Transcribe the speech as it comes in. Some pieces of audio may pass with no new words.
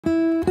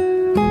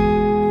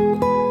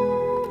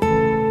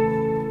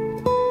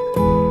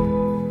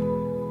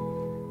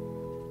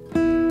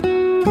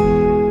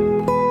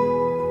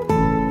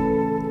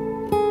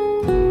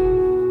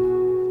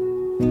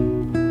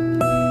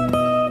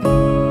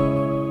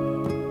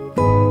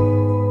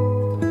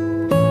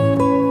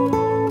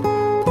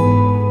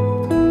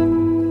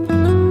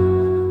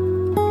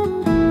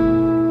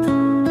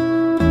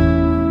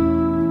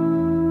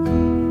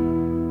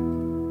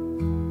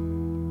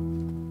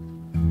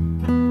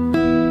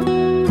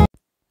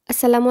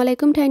আসসালামু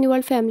আলাইকুম tiny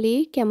world family,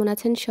 কেমন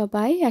আছেন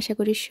সবাই? আশা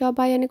করি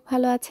সবাই অনেক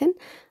ভালো আছেন।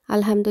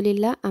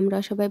 আলহামদুলিল্লাহ,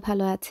 আমরাও সবাই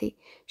ভালো আছি।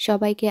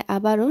 সবাইকে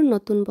আবারও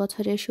নতুন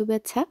বছরের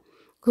শুভেচ্ছা।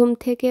 ঘুম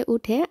থেকে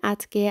উঠে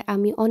আজকে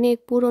আমি অনেক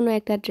পুরনো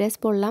একটা ড্রেস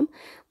পরলাম।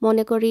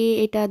 মনে করি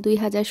এটা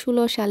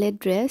 2016 সালের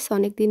ড্রেস।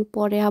 অনেকদিন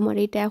পরে আমার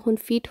এটা এখন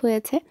ফিট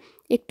হয়েছে।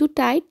 একটু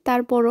টাইট,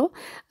 তারপরও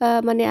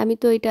মানে আমি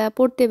তো এটা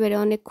পরতে পেরে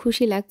অনেক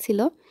খুশি লাগছিল।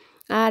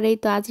 আর এই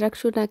তো আজরাক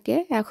সোনাকে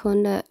এখন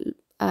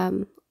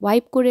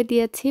ওয়াইপ করে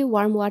দিয়েছি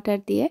ওয়ার্ম ওয়াটার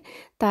দিয়ে।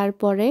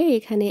 তারপরে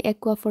এখানে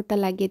অ্যাকুয়াফোর্টটা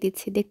লাগিয়ে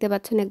দিচ্ছি। দেখতে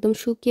পাচ্ছেন একদম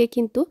শুকিয়ে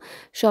কিন্তু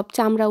সব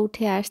চামড়া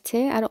উঠে আসছে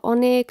আর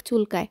অনেক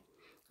চুলকায়।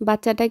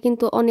 বাচ্চাটা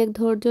কিন্তু অনেক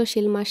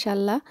ধৈর্যশীল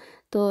মাশাআল্লাহ।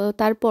 তো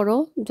তারপরও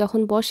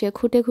যখন বসে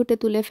খুঁটে খুঁটে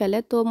তুলে ফেলে,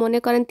 তো মনে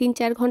করেন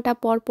 ৩-৪ ঘন্টা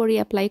পর পরই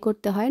অ্যাপ্লাই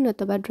করতে হয়,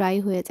 নতুবা ড্রাই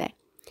হয়ে যায়।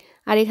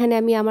 আর এখানে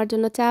আমি আমার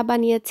জন্য চা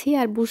বানিয়েছি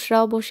আর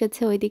বুশরাও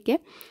বসেছে ওইদিকে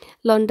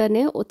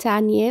লন্ডনে। ও চা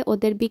নিয়ে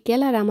ওদের বিকেল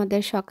আর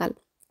আমাদের সকাল।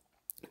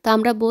 তো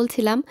আমরা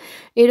বলছিলাম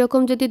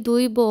এরকম যদি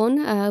 ২ বোন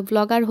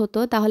ব্লগার হতো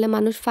তাহলে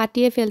মানুষ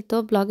ফাটিয়ে ফেলতো,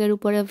 ব্লগের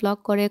উপরে ব্লগ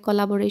করে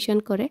কোলাবোরেশন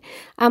করে।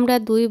 আমরা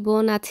 ২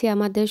 বোন আছি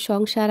আমাদের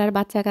সংসার আর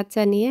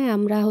বাচ্চা-কাচ্চা নিয়ে।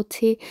 আমরা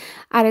হচ্ছি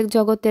আরেক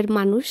জগতের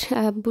মানুষ।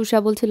 বুশরা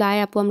বলছিল, "আয়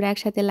আপু আমরা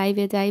একসাথে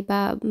লাইভে যাই বা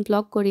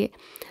ব্লগ করি।"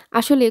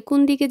 আসলে কোন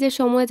দিকে যে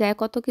সময় যায়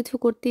কত কিছু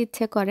করতে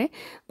ইচ্ছে করে,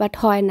 বাট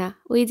হয় না।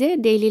 ওই যে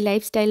ডেইলি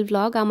লাইফস্টাইল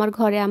ব্লগ, আমার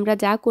ঘরে আমরা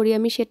যা করি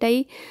আমি সেটাই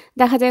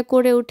দেখা যায়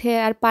করে উঠে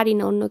আর পারি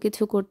না অন্য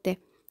কিছু করতে।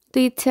 তো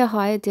ইচ্ছে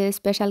হয় যে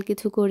স্পেশাল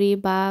কিছু করি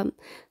বা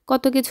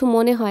কত কিছু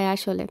মনে হয়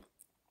আসলে।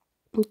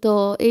 তো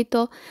এই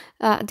তো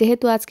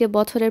যেহেতু আজকে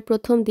বছরের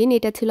 ১ম দিন,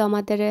 এটা ছিল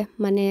আমাদের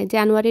মানে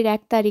জানুয়ারির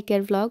 ১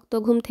 তারিখের ভ্লগ। তো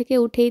ঘুম থেকে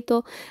উঠেই তো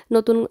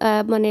নতুন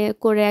মানে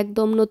করে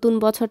একদম নতুন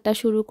বছরটা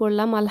শুরু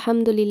করলাম।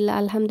 আলহামদুলিল্লাহ,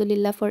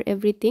 আলহামদুলিল্লাহ ফর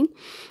এভরিথিং।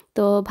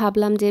 তো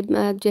ভাবলাম যে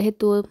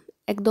যেহেতু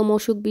একদম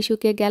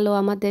অসুখ-বিসুখে গেল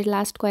আমাদের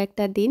লাস্ট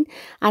কয়েকটা দিন,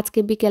 আজকে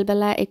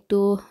বিকেলবেলা একটু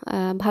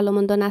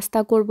ভালো-মন্দ নাস্তা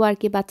করব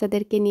আরকি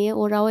বাচ্চাদেরকে নিয়ে।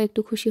 ওরাও একটু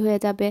খুশি হয়ে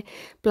যাবে।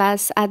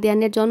 প্লাস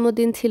আদিয়ানের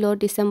জন্মদিন ছিল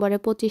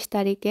ডিসেম্বরের ২৫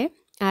 তারিখে।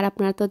 আর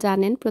আপনারা তো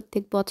জানেন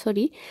প্রত্যেক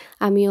বছরই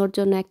আমি ওর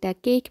জন্য একটা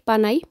কেক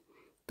বানাই।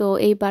 তো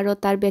এইবারও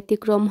তার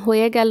ব্যতিক্রম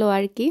হয়ে গেল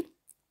আরকি।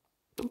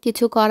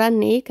 কিছু করার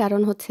নেই,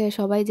 কারণ হচ্ছে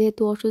সবাই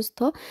যেহেতু অসুস্থ,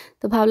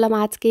 তো ভাবলাম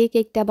আজকেই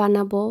কেকটা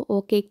বানাবো। ও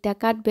কেকটা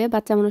কাটবে।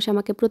 বাচ্চা মানুষ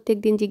আমাকে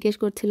প্রত্যেকদিন জিজ্ঞেস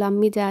করছিল,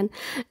 "আম্মি জান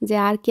যে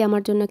আর কি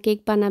আমার জন্য কেক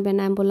বানাবেন?"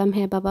 আমি বললাম,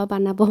 "হ্যাঁ বাবা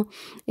বানাবো।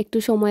 একটু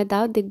সময়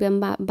দাও, দেখবেন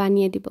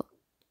বানিয়ে দিব।"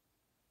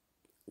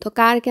 তো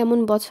কার কেমন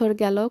বছর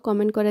গেল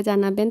কমেন্ট করে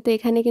জানাবেন। তো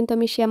এখানে কিন্তু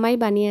আমি সেমাই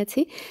বানিয়েছি।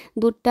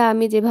 দুধটা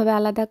আমি যেভাবে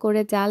আলাদা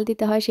করে জাল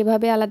দিতে হয়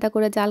সেভাবে আলাদা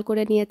করে জাল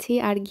করে নিয়েছি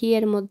আর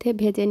ঘিয়ের মধ্যে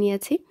ভেজে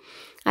নিয়েছি।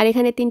 আর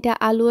এখানে ৩টা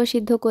আলুও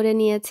সিদ্ধ করে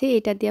নিয়েছি।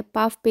 এটা দিয়ে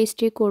পাফ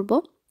পেস্ট্রি করব।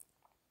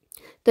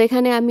 তো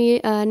এখানে আমি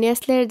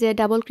নেসলের যে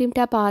ডাবল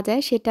ক্রিমটা পাওয়া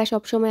যায় সেটা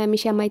সবসময় আমি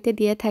সেমাইতে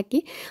দিয়ে থাকি।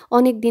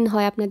 অনেক দিন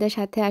হয় আপনাদের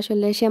সাথে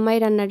আসলে সেমাই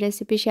রান্নার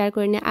রেসিপি শেয়ার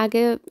করিনি।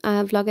 আগে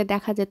ভ্লগে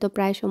দেখা যেত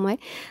প্রায় সময়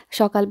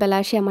সকালবেলা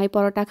সেমাই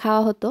পরোটা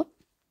খাওয়া হতো।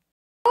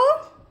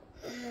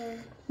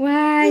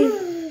 Why?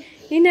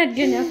 You're not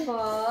gonna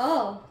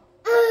fall.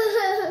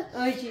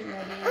 Oh,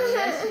 Jinari.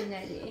 Yes,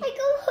 Jinari. I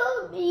can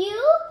hold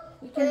you.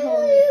 You can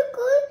hold me. You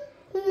could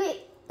me.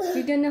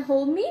 You're gonna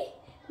hold me?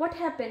 What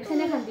happened? Can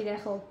I come to that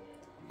hole?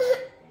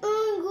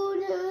 I'm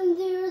going down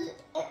there.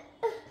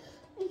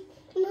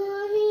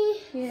 Mommy.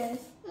 Yes.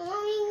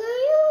 Mommy, can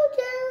you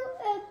tell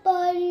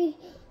everybody?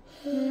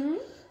 Hmm?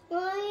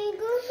 Mommy,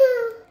 can you?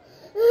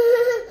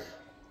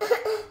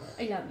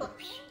 I love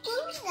you.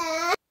 Who's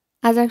that?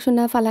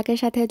 সোনা ফালাকের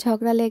সাথে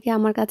ঝগড়া লেগে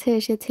আমার কাছে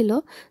এসেছিল।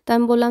 তো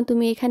আমি বললাম,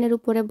 "তুমি এখানের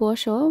উপরে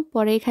বসো,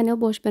 পরে এখানেও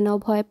বসবে না।" ও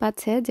ভয়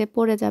পাচ্ছে যে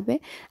পড়ে যাবে।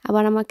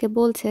 আবার আমাকে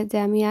বলছে যে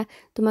আমি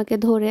তোমাকে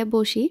ধরে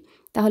বসি,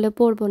 তাহলে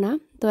পড়বো না।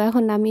 তো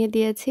এখন নামিয়ে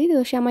দিয়েছি। তো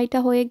সেমাইটা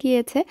হয়ে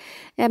গিয়েছে।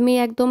 আমি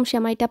একদম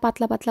সেমাইটা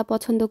পাতলা পাতলা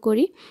পছন্দ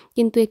করি,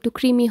 কিন্তু একটু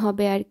ক্রিমি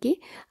হবে আর কি।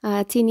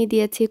 চিনি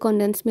দিয়েছি,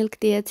 কনডেন্স মিল্ক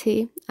দিয়েছি,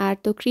 আর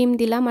তো ক্রিম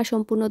দিলাম আর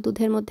সম্পূর্ণ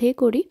দুধের মধ্যেই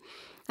করি।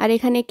 আর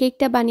এখানে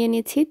কেকটা বানিয়ে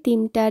নিয়েছি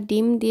 ৩টা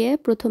ডিম দিয়ে।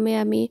 প্রথমে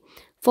আমি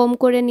ফোম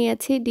করে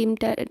নিয়েছি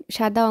ডিমটার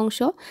সাদা অংশ।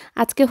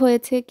 আজকে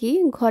হয়েছে কি,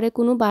 ঘরে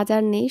কোনো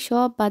বাজার নেই,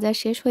 সব বাজার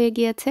শেষ হয়ে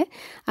গিয়েছে।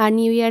 আর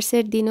নিউ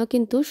ইয়ার্সের দিনও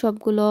কিন্তু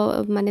সবগুলো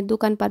মানে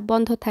দোকানপাট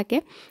বন্ধ থাকে।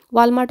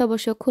 ওয়ালমার্ট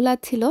অবশ্য খোলা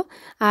ছিল।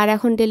 আর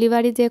এখন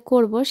ডেলিভারি যে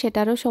করব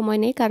সেটারও সময়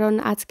নেই, কারণ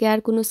আজকে আর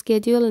কোনো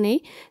স্কেডিউল নেই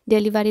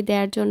ডেলিভারি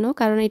দেওয়ার জন্য।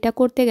 কারণ এটা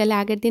করতে গেলে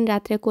আগের দিন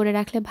রাত্রে করে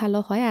রাখলে ভালো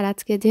হয়। আর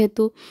আজকে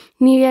যেহেতু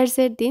নিউ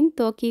ইয়ার্সের দিন,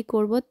 তো কি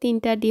করব,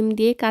 3টা ডিম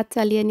দিয়ে কাজ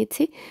চালিয়ে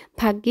নিচ্ছি।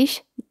 ভাগ্যিস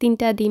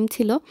 3টা ডিম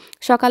ছিল।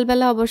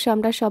 সকালবেলা অবশ্য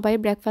আমরা সবাই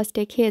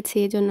ব্রেকফাস্টে খেয়েছি,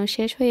 এজন্য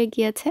শেষ হয়ে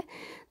গিয়েছে।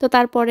 তো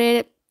তারপরে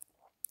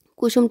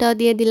কুসুমটাও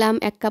দিয়ে দিলাম,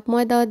 1 কাপ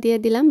ময়দাও দিয়ে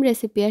দিলাম।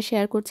 রেসিপি আর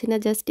শেয়ার করছি না,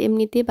 জাস্ট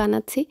এমনিতেই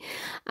বানাচ্ছি।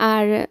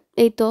 আর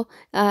এই তো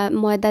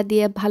ময়দা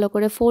দিয়ে ভালো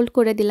করে ফোল্ড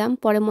করে দিলাম।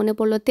 পরে মনে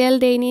পড়লো তেল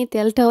দেইনি,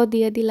 তেলটাও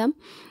দিয়ে দিলাম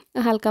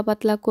হালকা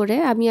পাতলা করে।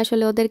 আমি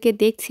আসলে ওদেরকে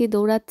দেখছি,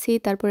 দৌড়াচ্ছি,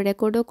 তারপরে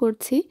রেকর্ডও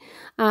করছি।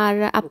 আর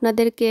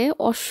আপনাদেরকে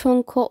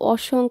অসংখ্য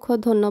অসংখ্য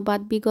ধন্যবাদ।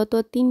 বিগত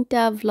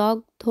 3টা ভ্লগ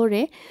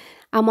ধরে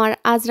আমার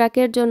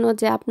আজরাকের জন্য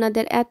যে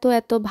আপনাদের এত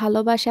এত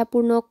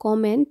ভালোবাসাপূর্ণ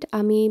কমেন্ট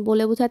আমি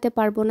বলে বোঝাতে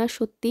পারবো না।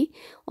 সত্যি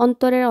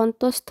অন্তরের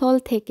অন্তঃস্থল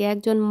থেকে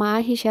একজন মা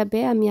হিসাবে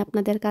আমি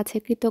আপনাদের কাছে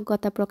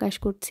কৃতজ্ঞতা প্রকাশ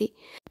করছি।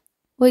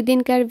 ওই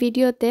দিনকার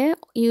ভিডিওতে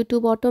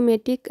ইউটিউব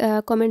অটোমেটিক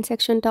কমেন্ট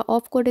সেকশনটা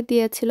অফ করে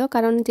দিয়েছিল,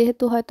 কারণ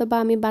যেহেতু হয়তো বা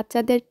আমি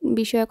বাচ্চাদের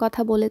বিষয়ে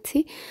কথা বলেছি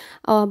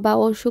বা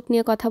অসুখ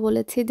নিয়ে কথা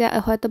বলেছি, যা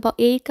হয়তো বা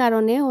এই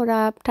কারণে ওরা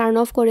টার্ন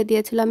অফ করে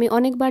দিয়েছিল। আমি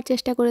অনেকবার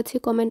চেষ্টা করেছি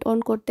কমেন্ট অন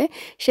করতে,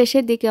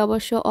 শেষের দিকে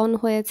অবশ্য অন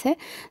হয়েছে।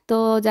 তো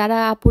যারা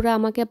আপুরা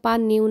আমাকে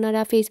পাননি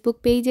ওনারা ফেসবুক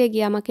পেজে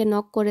গিয়ে আমাকে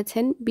নক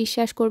করেছেন।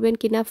 বিশ্বাস করবেন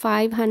কিনা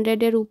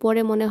 500-এর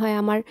উপরে মনে হয়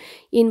আমার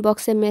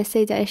ইনবক্সে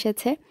মেসেজ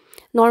এসেছে।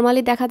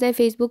 নর্মালি দেখা যায়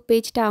ফেসবুক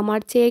পেজটা আমার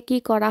চেকই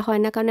করা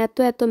হয় না, কারণ এত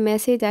এত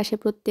মেসেজ আসে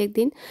প্রত্যেক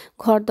দিন।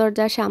 ঘর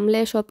দরজা সামলে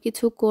সব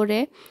কিছু করে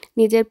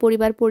নিজের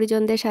পরিবার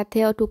পরিজনদের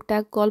সাথেও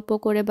টুকটাক গল্প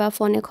করে বা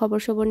ফোনে খবর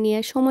সবর নিয়ে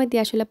সময়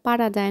দিয়ে আসলে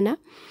পারা যায় না।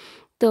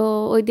 তো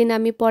ওই দিন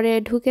আমি পরে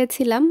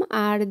ঢুকেছিলাম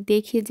আর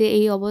দেখি যে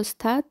এই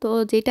অবস্থা। তো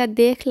যেটা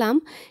দেখলাম,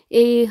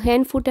 এই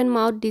হ্যান্ড ফুট অ্যান্ড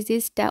মাউথ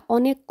ডিজিজটা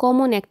অনেক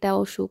কমন একটা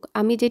অসুখ।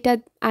 আমি যেটা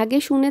আগে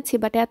শুনেছি,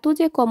 বাট এত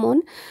যে কমন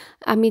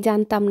আমি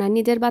জানতাম না।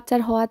 নিজের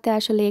বাচ্চার হওয়াতে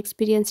আসলে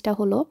এক্সপিরিয়েন্সটা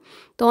হলো।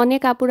 তো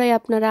অনেক আপুরাই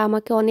আপনারা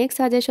আমাকে অনেক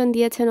সাজেশন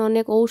দিয়েছেন,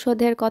 অনেক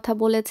ঔষধের কথা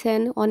বলেছেন,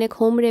 অনেক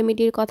হোম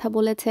রেমেডির কথা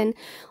বলেছেন।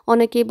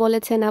 অনেকেই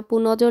বলেছেন আপু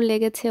নজর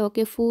লেগেছে,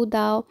 ওকে ফু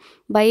দাও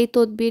বা এই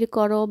তদবির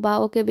করো বা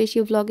ওকে বেশি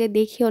ভ্লগে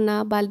দেখিও না,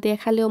 বা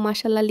দেখালেও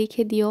মাশাল্লাহ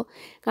লিখে দিও,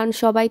 কারণ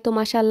সবাই তো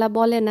মাশাল্লাহ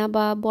বলে না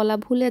বা বলা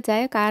ভুলে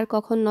যায়, কার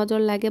কখন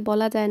নজর লাগে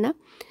বলা যায় না।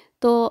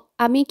 তো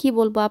আমি কি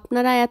বলবো,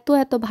 আপনারা এত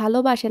এত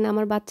ভালোবাসেন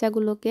আমার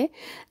বাচ্চাগুলোকে।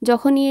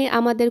 যখনই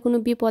আমাদের কোনো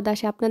বিপদ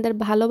আসে আপনাদের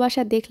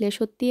ভালোবাসা দেখলে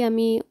সত্যি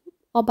আমি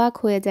অবাক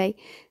হয়ে যাই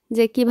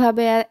যে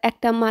কিভাবে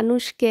একটা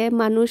মানুষকে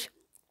মানুষ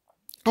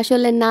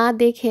আসলে না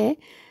দেখে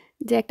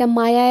যে একটা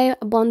মায়ায়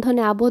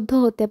বন্ধনে আবদ্ধ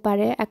হতে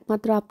পারে,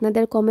 একমাত্র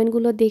আপনাদের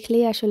কমেন্টগুলো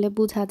দেখলেই আসলে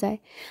বোঝা যায়।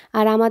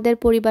 আর আমাদের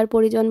পরিবার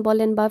পরিজন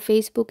বলেন বা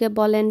ফেসবুকে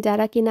বলেন,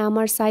 যারা কিনা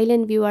আমার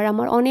সাইলেন্ট ভিউয়ার,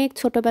 আমার অনেক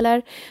ছোটোবেলার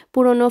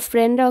পুরনো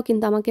ফ্রেন্ডরাও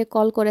কিন্তু আমাকে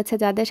কল করেছে,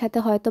 যাদের সাথে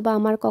হয়তো বা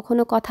আমার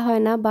কখনো কথা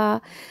হয় না, বা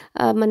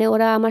মানে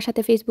ওরা আমার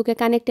সাথে ফেসবুকে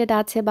কানেক্টেড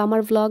আছে বা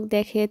আমার ভ্লগ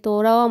দেখে, তো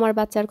ওরাও আমার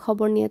বাচ্চার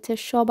খবর নিয়েছে।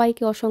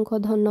 সবাইকে অসংখ্য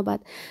ধন্যবাদ।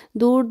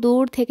 দূর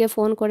দূর থেকে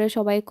ফোন করে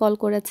সবাই কল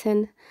করেছেন।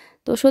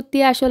 তো সত্যি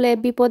আসলে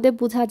বিপদে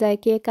বোঝা যায়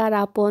কে কার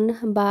আপন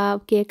বা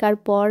কে কার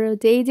পর।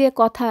 যেই যে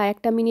কথা,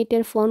 একটা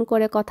মিনিটের ফোন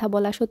করে কথা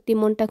বলা, সত্যি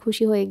মনটা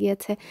খুশি হয়ে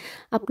গিয়েছে।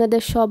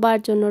 আপনাদের সবার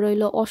জন্য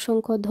রইল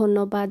অসংখ্য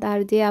ধন্যবাদ। আর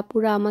যে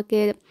আপুরা আমাকে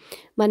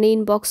মানে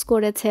ইনবক্স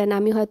করেছেন,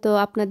 আমি হয়তো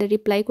আপনাদের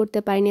রিপ্লাই করতে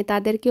পারিনি,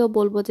 তাদেরকেও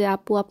বলবো যে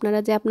আপু আপনারা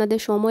যে আপনাদের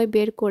সময়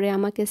বের করে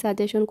আমাকে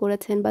সাজেশন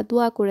করেছেন বা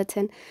দোয়া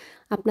করেছেন,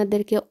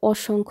 আপনাদেরকে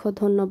অসংখ্য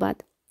ধন্যবাদ।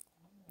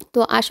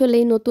 তো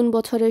আসলেই নতুন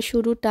বছরের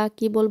শুরুটা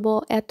কি বলবো,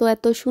 এত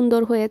এত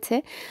সুন্দর হয়েছে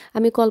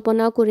আমি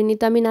কল্পনাও করিনি।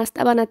 তো আমি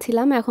নাস্তা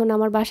বানাচ্ছিলাম, এখন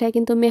আমার বাসায়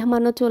কিন্তু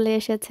মেহমানও চলে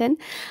এসেছেন।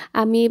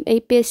 আমি এই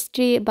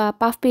পেস্ট্রি বা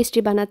পাফ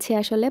পেস্ট্রি বানাচ্ছি।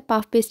 আসলে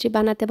পাফ পেস্ট্রি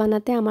বানাতে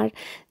বানাতে আমার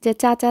যে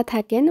চাচা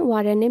থাকেন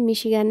ওয়ারেনে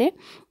মিশিগানে,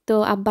 তো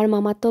আব্বার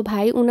মামাতো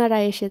ভাই উনারা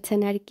এসেছেন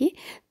আর কি।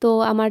 তো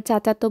আমার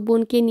চাচাতো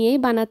বোনকে নিয়েই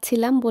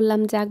বানাচ্ছিলাম। বললাম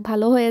যাক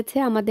ভালো হয়েছে,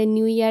 আমাদের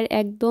নিউ ইয়ার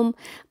একদম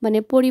মানে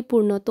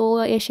পরিপূর্ণ। তো ও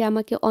এসে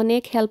আমাকে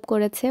অনেক হেল্প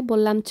করেছে।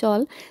 বললাম চল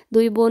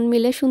দুই বোন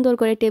মিলে সুন্দর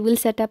করে টেবিল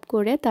সেট আপ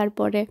করে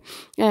তারপরে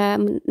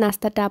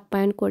নাস্তাটা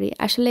আপ্যায়ন করি।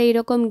 আসলে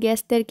এইরকম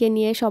গেস্টদেরকে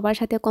নিয়ে সবার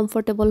সাথে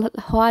কমফোর্টেবল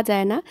হওয়া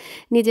যায় না।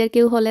 নিজের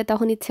কেউ হলে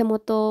তখন ইচ্ছে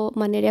মতো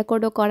মানে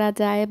রেকর্ডও করা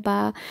যায় বা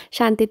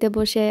শান্তিতে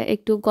বসে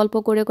একটু গল্প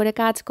করে করে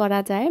কাজ করা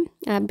যায়।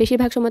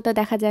 বেশিরভাগ সময় তো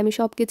দেখা যায় আমি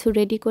সব কিছু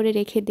রেডি করে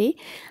রেখে দিই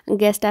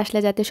গেস্ট আসলে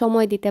যাতে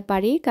সময় দিতে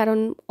পারি, কারণ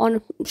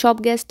সব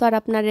গেস্ট তো আর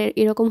আপনার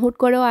এরকম হুট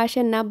করেও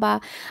আসেন না, বা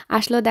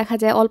আসলেও দেখা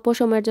যায় অল্প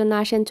সময়ের জন্য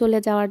আসেন চলে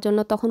যাওয়ার জন্য।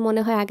 তখন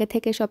মনে হয় আগে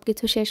থেকে সব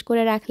কিছু শেষ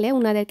করে রাখলে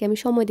ওনাদেরকে আমি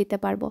সময় দিতে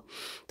পারবো।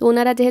 তো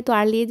ওনারা যেহেতু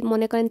আর্লি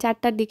মনে করেন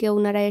 4টার দিকে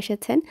ওনারা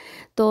এসেছেন,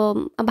 তো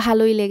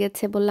ভালোই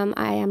লেগেছে। বললাম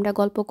আয় আমরা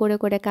গল্প করে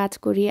করে কাজ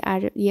করি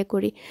আর ইয়ে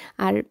করি,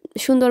 আর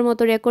সুন্দর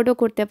মতো রেকর্ডও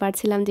করতে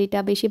পারছিলাম, যেটা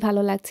বেশি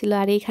ভালো লাগছিল।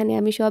 আর এইখানে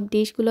আমি সব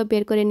ডিশগুলো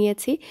বের করে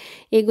নিয়েছি।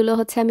 এগুলো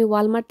হচ্ছে আমি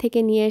ওয়ালমার্ট থেকে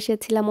নিয়ে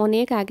এসেছিলাম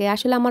অনেক আগে।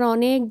 আসলে আমার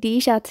অনেক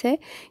ডিশ আছে,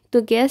 তো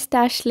গেস্ট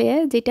আসলে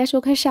যেটা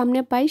চোখের সামনে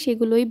পাই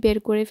সেগুলোই বের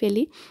করে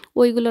ফেলি,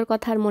 ওইগুলোর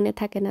কথা আর মনে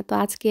থাকে না। তো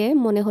আজকে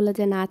মনে হলো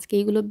যে না, আজকে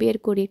এইগুলো বের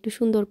করি একটু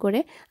সুন্দর করে,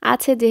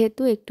 আছে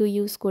যেহেতু একটু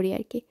ইউজ করি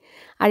আর কি।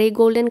 আর এই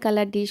গোল্ডেন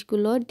কালার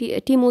ডিশগুলো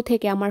টিমু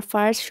থেকে আমার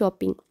ফার্স্ট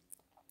শপিং,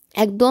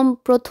 একদম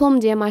প্রথম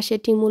যে মাসে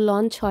টিমু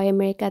লঞ্চ হয়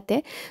আমেরিকাতে,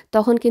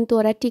 তখন কিন্তু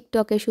ওরা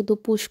টিকটকে শুধু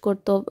পুশ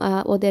করতো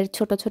ওদের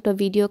ছোট ছোট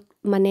ভিডিও,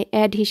 মানে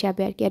অ্যাড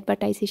হিসাবে আর কি,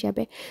 অ্যাডভার্টাইজ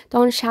হিসাবে।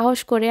 তখন সাহস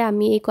করে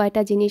আমি এই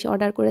কয়টা জিনিস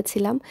অর্ডার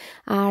করেছিলাম।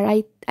 আর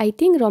আই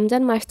থিঙ্ক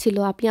রমজান মাস ছিল,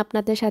 আমি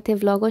আপনাদের সাথে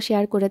ভ্লগও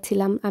শেয়ার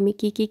করেছিলাম আমি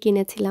কি কি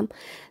কিনেছিলাম।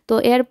 তো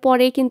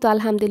এরপরে কিন্তু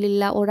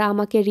আলহামদুলিল্লাহ ওরা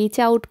আমাকে রিচ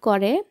আউট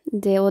করে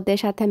যে ওদের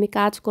সাথে আমি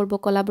কাজ করব,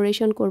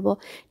 কোলাবোরেশন করব।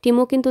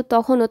 টিমু কিন্তু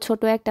তখনও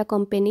ছোট একটা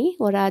কোম্পানি,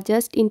 ওরা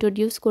জাস্ট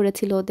ইন্ট্রোডিউস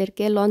করেছিল,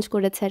 ওদেরকে লঞ্চ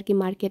করেছে আর কি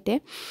মার্কেটে,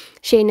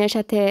 সেইনের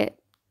সাথে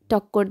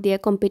টক্কর দিয়ে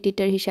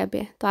কম্পিটিটর হিসাবে।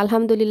 তো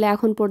আলহামদুলিল্লাহ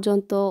এখন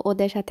পর্যন্ত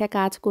ওদের সাথে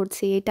কাজ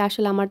করছি, এটা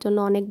আসলে আমার জন্য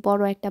অনেক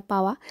বড় একটা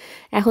পাওয়া।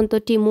 এখন তো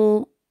টিমু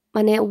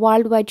মানে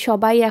ওয়ার্ল্ড ওয়াইড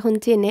সবাই এখন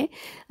চেনে।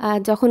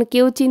 যখন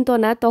কেউ চিনতো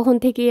না তখন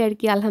থেকেই আর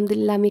কি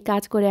আলহামদুলিল্লাহ আমি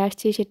কাজ করে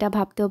আসছি, সেটা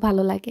ভাবতেও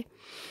ভালো লাগে।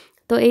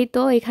 তো এই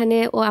তো এখানে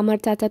আমার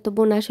চাচাতো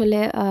বোন আসলে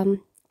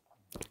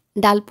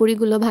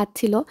ডালপুরিগুলো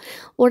ভাজছিল।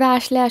 ওরা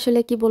আসলে আসলে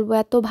কি বলবো,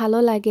 এত ভালো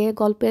লাগে,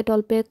 গল্পে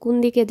টল্পে কোন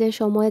দিকে যে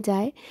সময়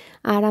যায়।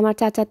 আর আমার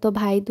চাচাতো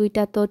ভাই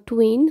দুইটা তো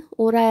টুইন,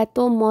 ওরা এত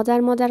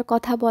মজার মজার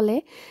কথা বলে,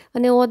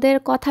 মানে ওদের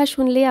কথা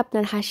শুনলেই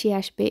আপনার হাসি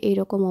আসবে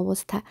এরকম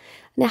অবস্থা,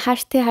 মানে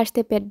হাসতে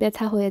হাসতে পেট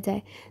ব্যথা হয়ে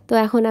যায়। তো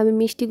এখন আমি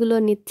মিষ্টিগুলো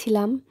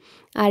নিচ্ছিলাম,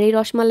 আর এই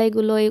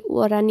রসমালাইগুলো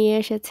ওরা নিয়ে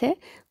এসেছে,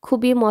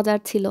 খুবই মজার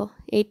ছিল।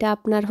 এইটা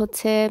আপনার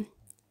হচ্ছে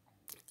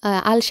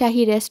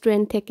আলশাহি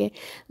রেস্টুরেন্ট থেকে,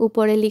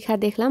 উপরে লেখা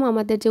দেখলাম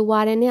আমাদের যে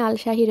ওয়ারেনে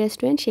আলশাহি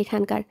রেস্টুরেন্ট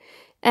সেখানকার।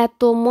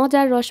 এত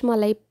মজার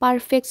রসমালাই,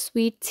 পারফেক্ট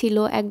সুইট ছিল,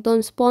 একদম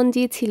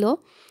স্পঞ্জি ছিল।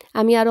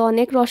 আমি আরও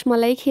অনেক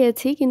রসমালাই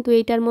খেয়েছি কিন্তু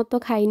এইটার মতো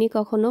খাইনি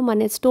কখনো,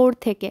 মানে স্টোর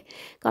থেকে।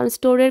 কারণ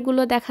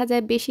স্টোরেরগুলো দেখা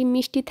যায় বেশি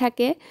মিষ্টি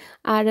থাকে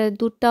আর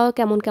দুধটাও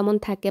কেমন কেমন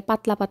থাকে,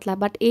 পাতলা পাতলা।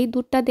 বাট এই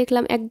দুধটা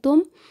দেখলাম একদম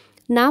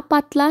না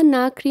পাতলা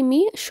না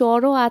ক্রিমি,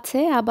 সরও আছে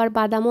আবার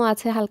বাদামও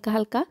আছে হালকা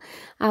হালকা,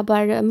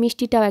 আবার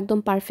মিষ্টিটাও একদম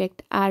পারফেক্ট।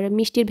 আর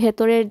মিষ্টির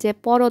ভেতরের যে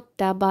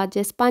পরতটা বা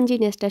যে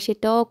স্পঞ্জিনেসটা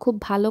সেটাও খুব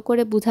ভালো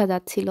করে বোঝা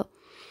যাচ্ছিল।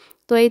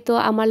 তো এই তো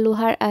আমার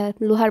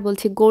লোহার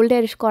বলছি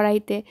গোল্ডের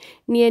কড়াইতে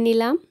নিয়ে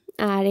নিলাম,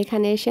 আর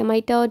এখানে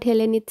সেমাইটাও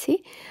ঢেলে নিচ্ছি।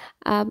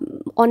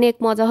 অনেক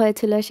মজা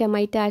হয়েছিল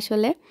সেমাইটা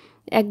আসলে,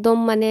 একদম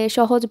মানে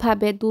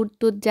সহজভাবে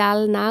দুধ জাল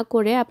না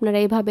করে আপনারা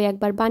এইভাবে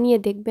একবার বানিয়ে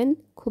দেখবেন,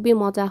 খুবই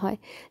মজা হয়।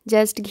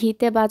 জাস্ট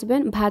ঘিতে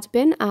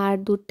ভাজবেন আর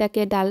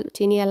দুধটাকে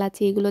চিনি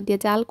এলাচি এগুলো দিয়ে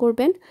জাল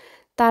করবেন,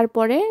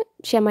 তারপরে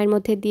সেমাইয়ের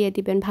মধ্যে দিয়ে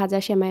দিবেন, ভাজা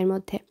সেমাইয়ের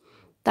মধ্যে।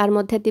 তার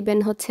মধ্যে দিবেন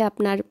হচ্ছে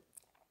আপনার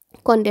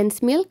কনডেন্স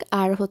মিল্ক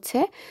আর হচ্ছে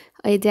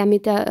এই যে আমি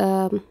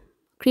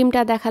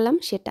ক্রিমটা দেখালাম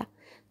সেটা।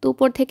 তো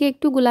উপর থেকে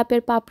একটু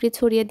গোলাপের পাপড়ি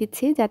ছড়িয়ে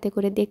দিচ্ছি যাতে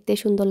করে দেখতে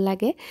সুন্দর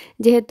লাগে,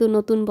 যেহেতু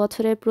নতুন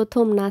বছরের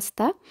প্রথম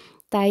নাস্তা,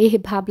 তাই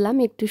ভাবলাম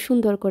একটু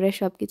সুন্দর করে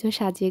সব কিছু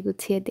সাজিয়ে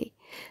গুছিয়ে দিই।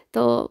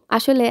 তো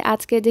আসলে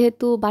আজকে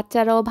যেহেতু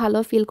বাচ্চারাও ভালো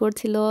ফিল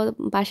করছিল,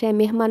 বাসায়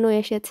মেহমানও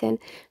এসেছেন,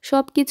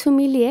 সব কিছু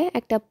মিলিয়ে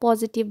একটা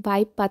পজিটিভ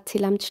ভাইব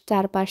পাচ্ছিলাম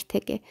চারপাশ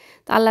থেকে।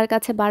 তো আল্লাহর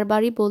কাছে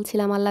বারবারই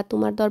বলছিলাম, আল্লাহ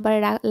তোমার দরবারে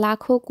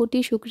লাখো কোটি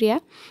শুকরিয়া।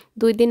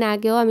 2 দিন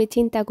আগেও আমি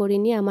চিন্তা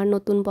করিনি আমার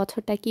নতুন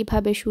বছরটা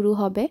কিভাবে শুরু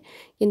হবে,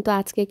 কিন্তু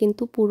আজকে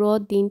কিন্তু পুরো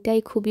দিনটাই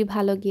খুবই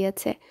ভালো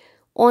গিয়েছে।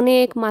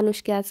 অনেক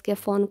মানুষকে আজকে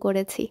ফোন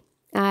করেছি,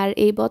 আর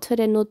এই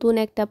বছরে নতুন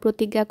একটা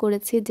প্রতিজ্ঞা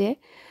করেছি যে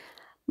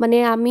মানে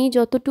আমি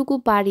যতটুকু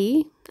পারি,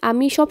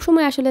 আমি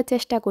সবসময় আসলে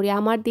চেষ্টা করি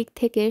আমার দিক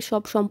থেকে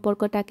সব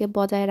সম্পর্কটাকে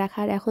বজায়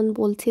রাখার। এখন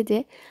বলছি যে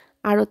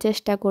আরও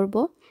চেষ্টা করব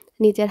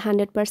নিজের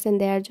 100%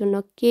 দেওয়ার জন্য।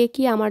 কে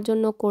কি আমার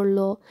জন্য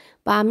করলো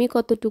বা আমি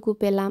কতটুকু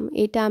পেলাম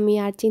এটা আমি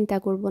আর চিন্তা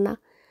করব না,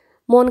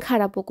 মন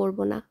খারাপও করব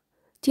না।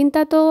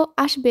 চিন্তা তো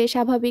আসবে,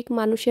 স্বাভাবিক,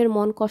 মানুষের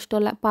মন কষ্ট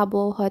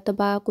পাবো হয়তো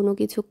বা কোনো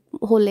কিছু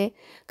হলে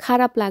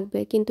খারাপ লাগবে,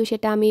 কিন্তু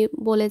সেটা আমি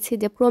বলেছি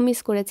যে প্রমিস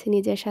করেছি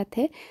নিজের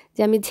সাথে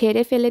যে আমি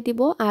ঝেড়ে ফেলে দিব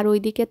আর ওই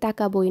দিকে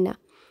তাকাবই না।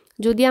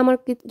 যদি আমার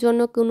জন্য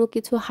কোনো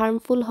কিছু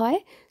হার্মফুল হয়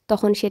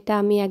তখন সেটা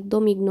আমি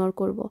একদম ইগনোর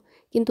করব,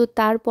 কিন্তু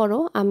তারপরও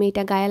আমি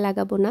এটা গায়ে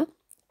লাগাবো না।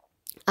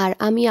 আর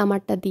আমি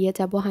আমারটা দিয়ে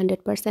যাব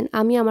 100%,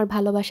 আমি আমার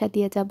ভালোবাসা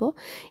দিয়ে যাব।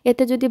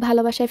 এতে যদি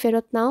ভালোবাসায়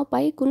ফেরত নাও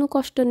পাই কোনো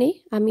কষ্ট নেই,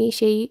 আমি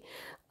সেই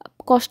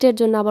কষ্টের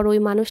জন্য আবার ওই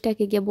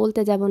মানুষটাকে গিয়ে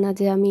বলতে যাব না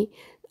যে আমি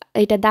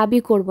এটা দাবি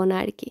করব না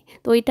আর কি।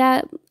 তো এটা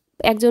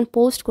একজন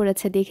পোস্ট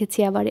করেছে দেখেছি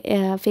আবার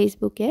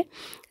ফেসবুকে,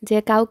 যে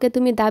কাউকে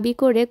তুমি দাবি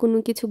করে কোনো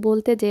কিছু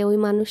বলতে যে ওই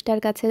মানুষটার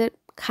কাছে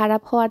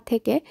খারাপ হওয়ার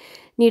থেকে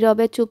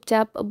নীরবে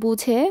চুপচাপ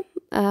বুঝে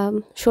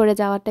সরে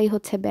যাওয়াটাই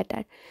হচ্ছে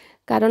বেটার।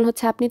 কারণ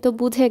হচ্ছে আপনি তো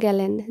বুঝে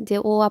গেলেন যে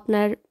ও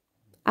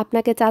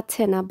আপনাকে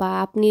চাচ্ছে না, বা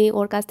আপনি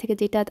ওর কাছ থেকে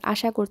যেটা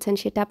আশা করছেন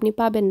সেটা আপনি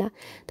পাবেন না।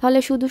 তাহলে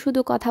শুধু শুধু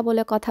কথা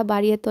বলে কথা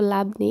বাড়িয়ে তো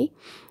লাভ নেই,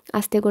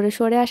 আস্তে করে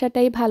সরে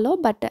আসাটাই ভালো।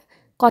 বাট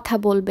কথা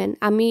বলবেন,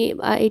 আমি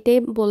এটাই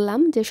বললাম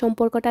যে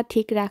সম্পর্কটা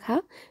ঠিক রাখা,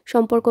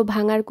 সম্পর্ক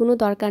ভাঙার কোনো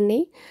দরকার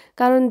নেই।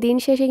 কারণ দিন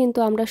শেষে কিন্তু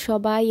আমরা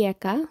সবাই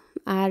একা,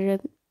 আর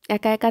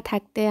একা একা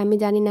থাকতে আমি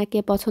জানি না কে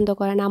পছন্দ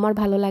করেন, আমার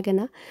ভালো লাগে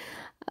না।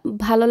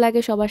 ভালো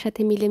লাগে সবার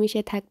সাথে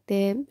মিলেমিশে থাকতে,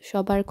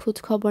 সবার খোঁজ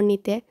খবর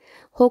নিতে,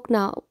 হোক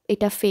না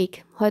এটা ফেক।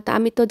 হয়তো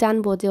আমি তো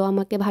জানবো যে ও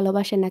আমাকে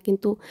ভালোবাসে না,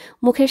 কিন্তু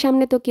মুখের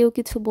সামনে তো কেউ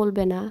কিছু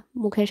বলবে না,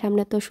 মুখের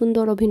সামনে তো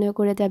সুন্দর অভিনয়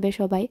করে যাবে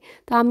সবাই।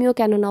 তো আমিও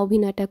কেন না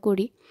অভিনয়টা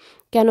করি,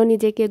 কেন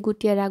নিজেকে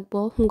গুটিয়ে রাখবো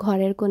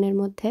ঘরের কোণের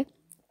মধ্যে।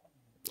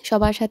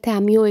 সবার সাথে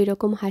আমিও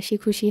এরকম হাসি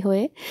খুশি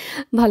হয়ে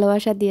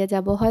ভালোবাসা দিয়ে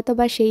যাব, হয়তো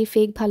বা সেই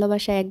ফেক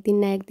ভালোবাসা একদিন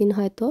না একদিন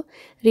হয়তো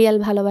রিয়েল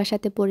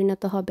ভালোবাসাতে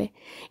পরিণত হবে।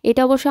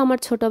 এটা অবশ্য আমার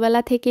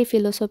ছোটোবেলা থেকেই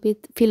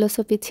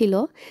ফিলোসফি ছিল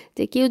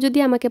যে কেউ যদি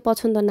আমাকে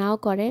পছন্দ নাও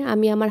করে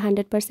আমি আমার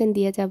 100%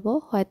 দিয়ে যাব,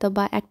 হয়তো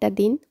বা একটা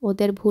দিন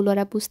ওদের ভুল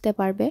ওরা বুঝতে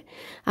পারবে,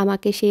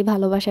 আমাকে সেই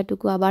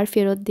ভালোবাসাটুকু আবার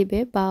ফেরত দিবে,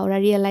 বা ওরা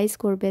রিয়েলাইজ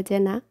করবে যে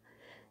না,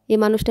 এই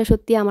মানুষটা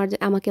সত্যি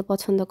আমাকে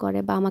পছন্দ করে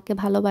বা আমাকে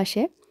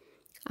ভালোবাসে,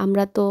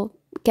 আমরা তো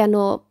কেন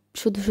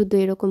শুধু শুধু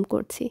এরকম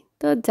করছি।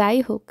 তো যাই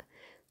হোক,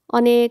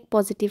 অনেক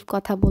পজিটিভ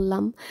কথা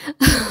বললাম।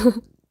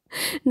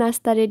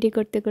 নাস্তা রেডি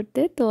করতে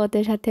করতে। তো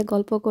ওদের সাথে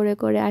গল্প করে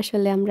করে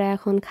আসলে আমরা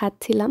এখন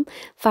খাচ্ছিলাম।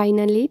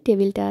 ফাইনালি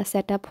টেবিলটা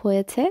সেট আপ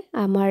হয়েছে।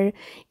 আমার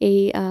এই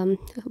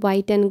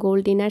হোয়াইট অ্যান্ড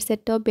গোল্ড ডিনার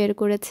সেটটাও বের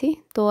করেছি।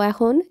 তো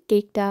এখন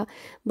কেকটা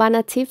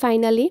বানাচ্ছি,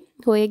 ফাইনালি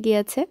হয়ে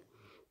গিয়েছে।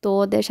 তো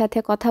ওদের সাথে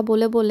কথা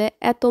বলে বলে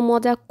এত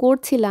মজা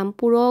করছিলাম,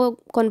 পুরো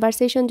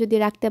কনভারসেশন যদি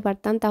রাখতে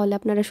পারতাম তাহলে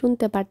আপনারা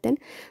শুনতে পারতেন।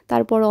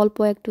 তারপর অল্প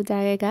একটু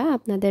জায়গা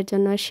আপনাদের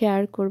জন্য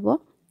শেয়ার করব।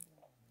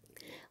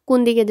 কোন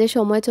দিকে যে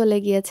সময় চলে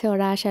গিয়েছে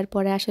ওরা আসার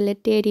পরে আসলে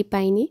টেরই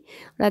পাইনি।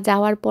 ওরা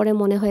যাওয়ার পরে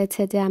মনে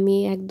হয়েছে যে আমি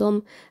একদম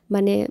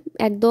মানে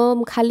একদম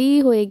খালি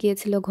হয়ে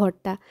গিয়েছিল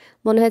ঘরটা।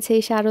 মনে হয়েছে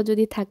এই আরও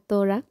যদি থাকতো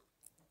ওরা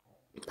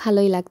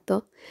ভালোই লাগতো।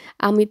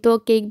 আমি তো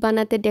কেক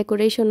বানাতে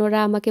ডেকোরেশন ওরা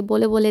আমাকে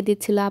বলে বলে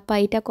দিচ্ছিল, আপা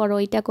এটা করো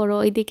ওইটা করো,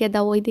 ওইদিকে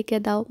দাও ওইদিকে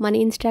দাও, মানে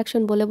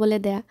ইনস্ট্রাকশন বলে বলে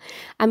দেয়া।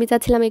 আমি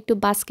চাচ্ছিলাম একটু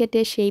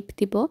বাস্কেটে শেপ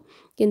দিব,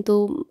 কিন্তু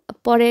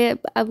পরে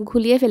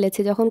ঘুলিয়ে ফেলেছি,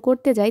 যখন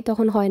করতে যাই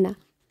তখন হয় না।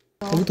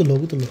 তুলো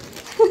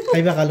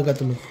খাইবা কালুকা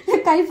তুলো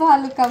কাইফা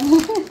হালুকা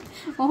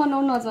ওহন ও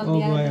নজর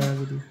দিয়া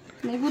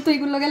নাই বুতো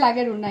এগুলো লগে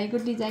লাগে রু না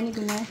এগুলো ডিজাইন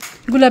এগুলো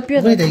গোলাপি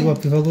ওই দেই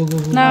গোলাপি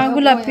না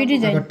গোলাপি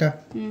ডিজাইন আগরটা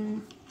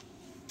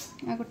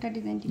আগরটা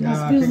ডিজাইন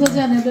স্পিস তো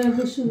জানে তো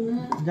বসু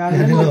না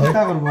জানে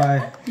লটা করব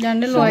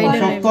জানে লইলে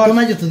কত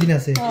না যতদিন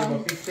আছে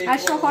আর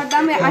শহর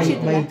দামে 80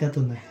 টাকা বাইটা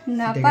তো না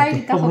না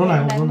বাইটা হবে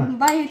না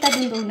বাইটা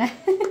দিন না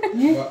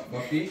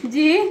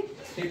জি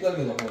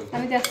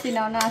আমি দেখছি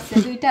না না আছে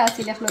দুইটা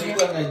আছে লেখলো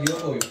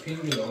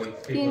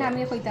তিন আমি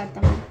কইতে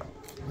পারতাম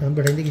আমি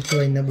বেটাইতে কিছু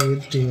হয় না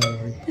বহুত ঠিক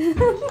হবে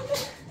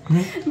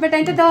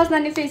বেটাইতে দাওস না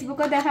নি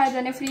ফেসবুকে দেখা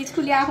জানে ফ্রিজ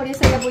খুলিয়া করে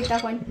সাইয়া বইতা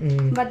কোন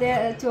বাদে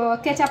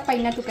কেচাপ পাই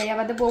না তুকাইয়া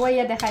বাদে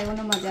বউইয়া দেখায়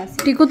কোনো মজা আছে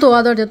টিকু তো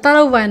আদর দে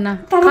তারাও পায় না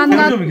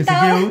কান্না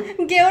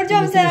গেওর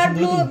জমছে আর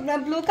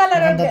blue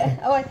colour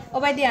O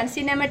by দিয়ান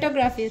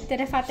cinematography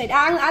তেরে ফাতাই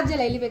আজ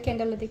জ্বালাইলি বে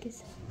ক্যান্ডেল দেখিস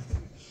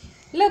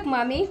লুক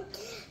মামি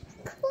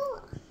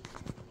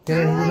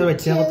কেন বুঝে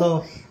বাচ্চা কত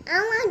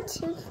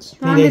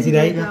নিরেছি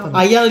রাই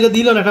আইয়া ওইটা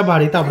দিল না একটা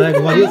বাড়ি তারপরে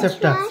একবারই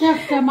সেফটা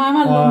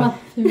মামা লোমা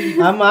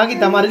মা কি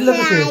তামারিল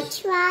তো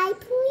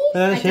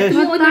শেষ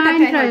তুমি ওইটা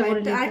ট্রাই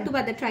করবে আর একটু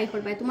বাদে ট্রাই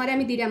করবে তোমারে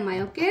আমি দিরাম মাই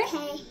ওকে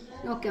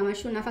ওকে আমার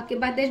শোনা ফাকে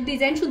বাদে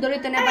ডিজাইন সুন্দর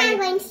হইতো না ভাই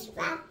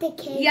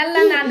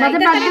ইয়াল্লা না না এটা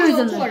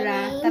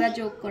তারা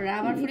যোগ করা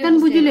আমার পুরো কেন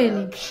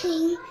বুঝিলেনি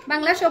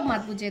বাংলা সব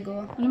মাত বুঝে গো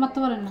উনি মারতে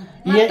পারে না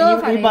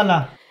এই বালা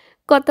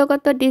কত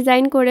কত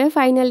ডিজাইন করে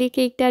ফাইনালি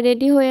কেকটা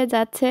রেডি হয়ে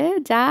যাচ্ছে।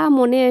 যা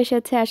মনে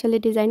এসেছে আসলে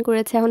ডিজাইন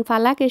করেছে। এখন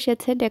ফালাক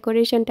এসেছে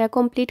ডেকোরেশনটা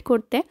কমপ্লিট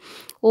করতে,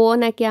 ও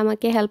নাকি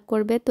আমাকে হেল্প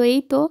করবে। তো এই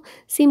তো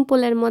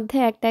সিম্পলের মধ্যে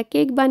একটা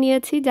কেক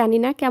বানিয়েছি, জানি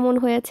না কেমন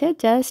হয়েছে,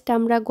 জাস্ট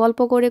আমরা গল্প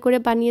করে করে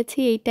বানিয়েছি,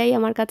 এইটাই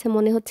আমার কাছে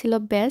মনে হচ্ছিল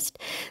বেস্ট।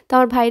 তো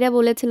আমার ভাইরা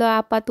বলেছিল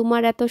আপা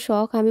তোমার এত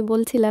শখ, আমি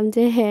বলছিলাম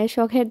যে হ্যাঁ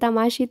শখের দাম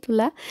 80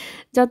 তুলা,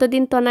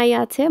 যতদিন তনাই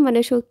আছে মানে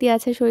শক্তি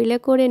আছে শরীরে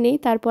করে নেই,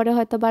 তারপরে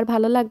হয়তো আর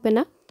ভালো লাগবে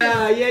না।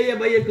 Iya,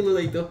 vaya que lo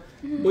daito.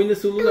 Voy na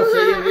sulula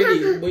saya ready.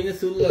 Voy na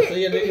sulula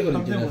saya ready ko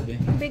rin dyan.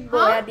 Big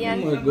boy adian.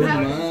 Oh my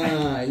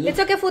god. It's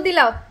okay food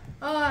dilaw.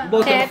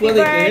 Happy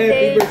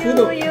birthday to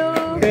you.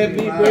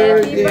 Happy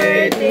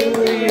birthday to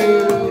you.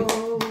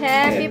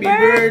 Happy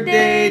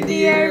birthday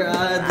dear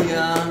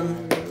Adian.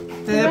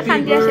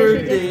 Happy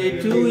birthday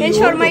to you. En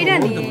shormaira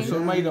ni.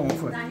 Shormaira mo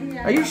for.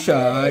 Are you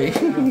shy?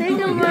 Say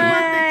no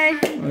more.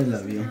 I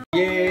love you.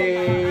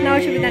 Yay. No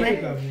অসুবিধা নাই।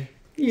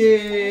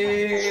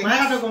 Yay. মায়া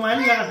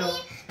কাটো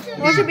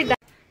অসুবিধা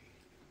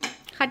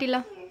খাটিলা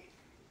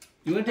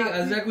You want to take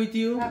Azrak with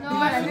you?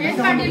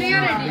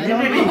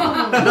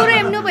 দূরে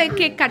এমনি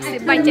cake কাটছে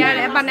বাচ্চা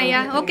বানাইয়া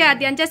ওকে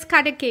Adiyan just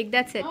cut a cake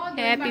that's it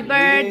happy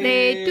birthday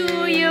to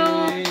you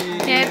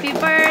happy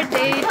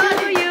birthday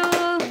to you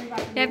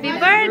happy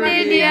birthday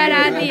dear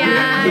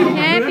Adiyan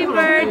happy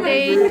birthday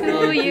to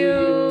you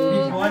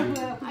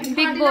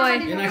big boy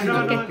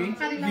okay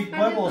big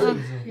boy boss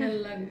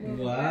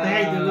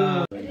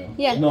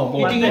yeah No,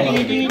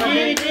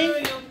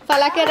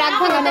 ফালাকে রাগ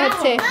ভাঙানো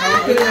হচ্ছে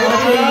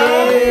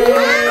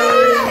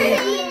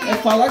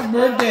Falak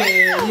birthday!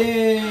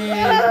 Yay!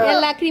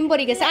 এলা cream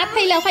পড়ে গেছে আর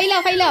খাইলাও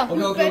খাইলাও খাইলাও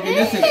Okay,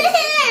 listen.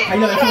 I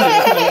know,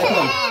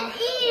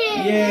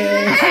 Yay!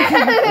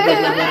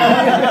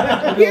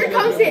 Here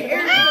comes it.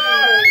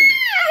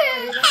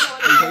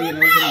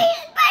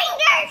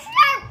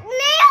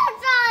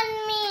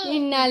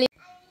 ইন্নালি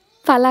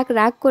ফালাক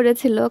রাগ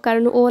করেছিল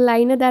কারণ ও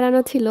লাইনে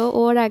দাঁড়ানো ছিল,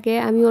 ওর আগে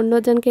আমি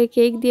অন্যজনকে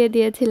কেক দিয়ে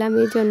দিয়েছিলাম,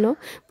 এই জন্য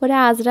পরে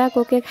আজরাক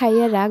ওকে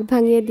খাইয়ে রাগ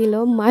ভাঙিয়ে দিল।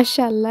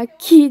 মাশাআল্লাহ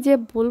কি যে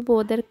বলবো,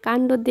 ওদের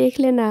কাণ্ড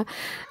দেখলে না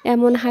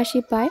এমন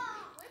হাসি পায়।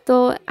 তো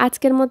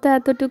আজকের মতো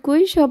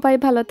এতটুকুই, সবাই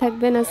ভালো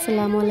থাকবেন,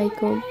 আসসালামু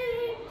আলাইকুম।